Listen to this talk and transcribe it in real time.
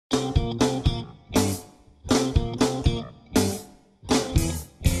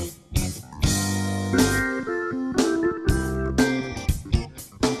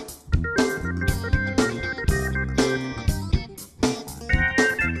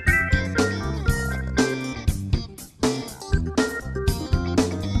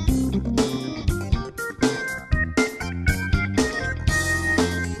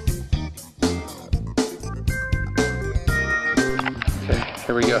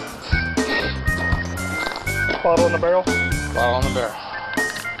Bottle in the barrel. Bottle on the barrel.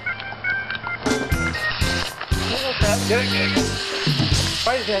 Get it.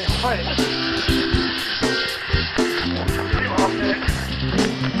 Fight it, Daniel. Fight it.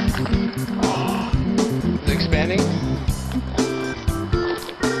 Is it expanding?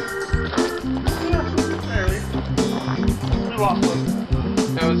 We lost one.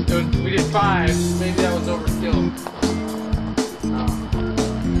 We did 5. Maybe that was overkill.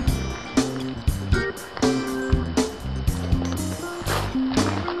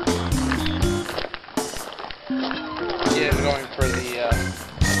 Yeah, we're going for the.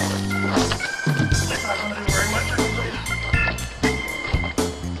 It's not going to do very much.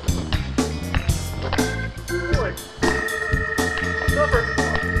 Boy. Supper.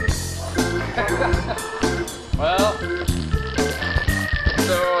 Well,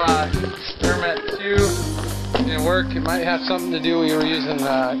 so experiment 2 didn't work. It might have something to do. We were using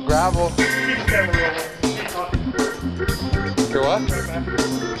gravel. Keep the camera rolling. Keep talking. For what?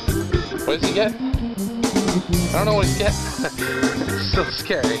 What does he get? I don't know what he's getting. It's still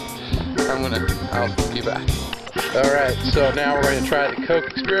scary. I'll be back. Alright, so now we're going to try the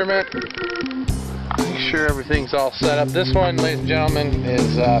Coke experiment. Make sure everything's all set up. This one, ladies and gentlemen,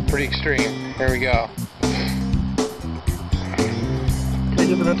 is pretty extreme. Here we go. Can I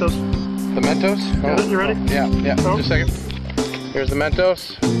get the Mentos? The Mentos? Oh, you ready? Yeah. Oh. Just a second. Here's the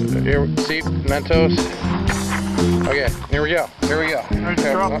Mentos. Here, see, Mentos. Okay, here we go. Ready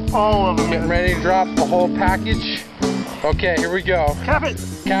to drop all of them. Getting ready to drop the whole package. Okay, here we go. Cap it!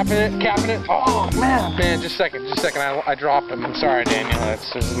 Capping it. Oh, man. Man, just a second. I dropped them. I'm sorry, Daniel.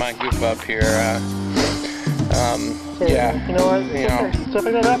 This is my goof up here. Yeah. You know what? Stuff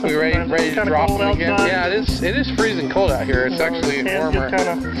like that happens. We ready to drop them again. Yeah, it is freezing cold out here. It's actually warmer.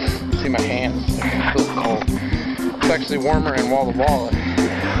 See my hands. They're a little cold. It's actually warmer in Walla Walla.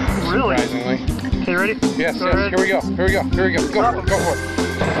 Really? Surprisingly. Okay, ready? Yes. Here we go. Go for it.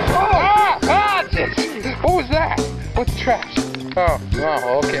 Oh! Jeez. What was that? What's trash? Oh,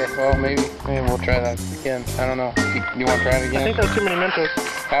 wow, okay. Well, maybe we'll try that again. I don't know. You want to try it again? I think that was too many Mentos.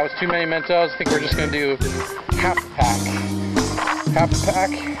 That was too many Mentos. I think we're just going to do half a pack. Half a pack.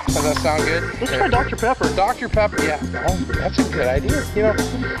 Does that sound good? Let's try Dr. Pepper. Dr. Pepper, yeah. Oh, that's a good idea. You know,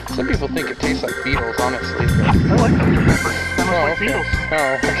 some people think it tastes like Beatles, honestly. I like Dr. Pepper. I like Beatles.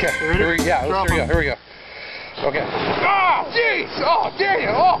 Oh, okay. Here we go. Okay. Oh, jeez! Oh,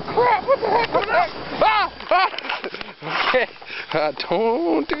 Daniel! Oh, crap! What the heck was that? Okay.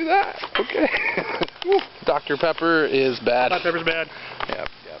 Don't do that. Okay. Dr. Pepper is bad. Dr. Pepper's bad. Yep.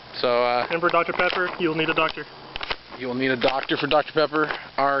 So, remember Dr. Pepper? You'll need a doctor. You'll need a doctor for Dr. Pepper.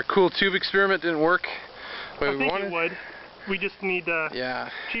 Our cool tube experiment didn't work. I think it would. We just need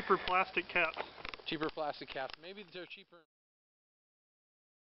cheaper plastic caps. Cheaper plastic caps. Maybe they're cheaper.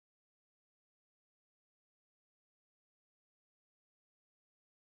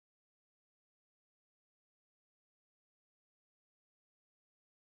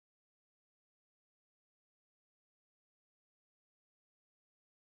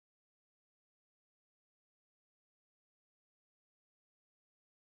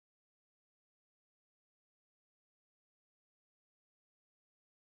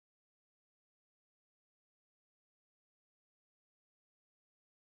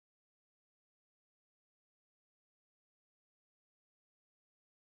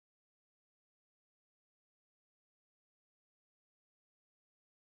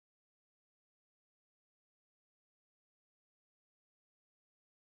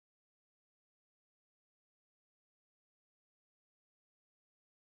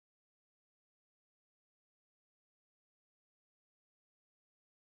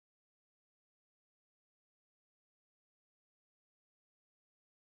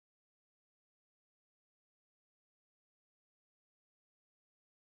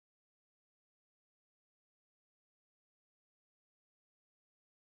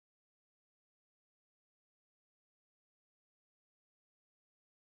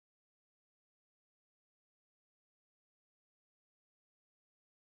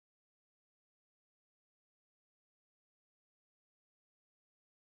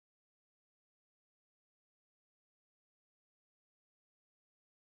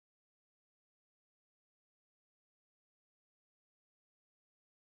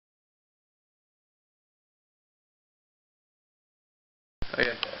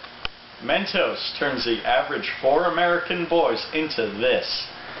 Okay. Mentos turns the average 4 American boys into this.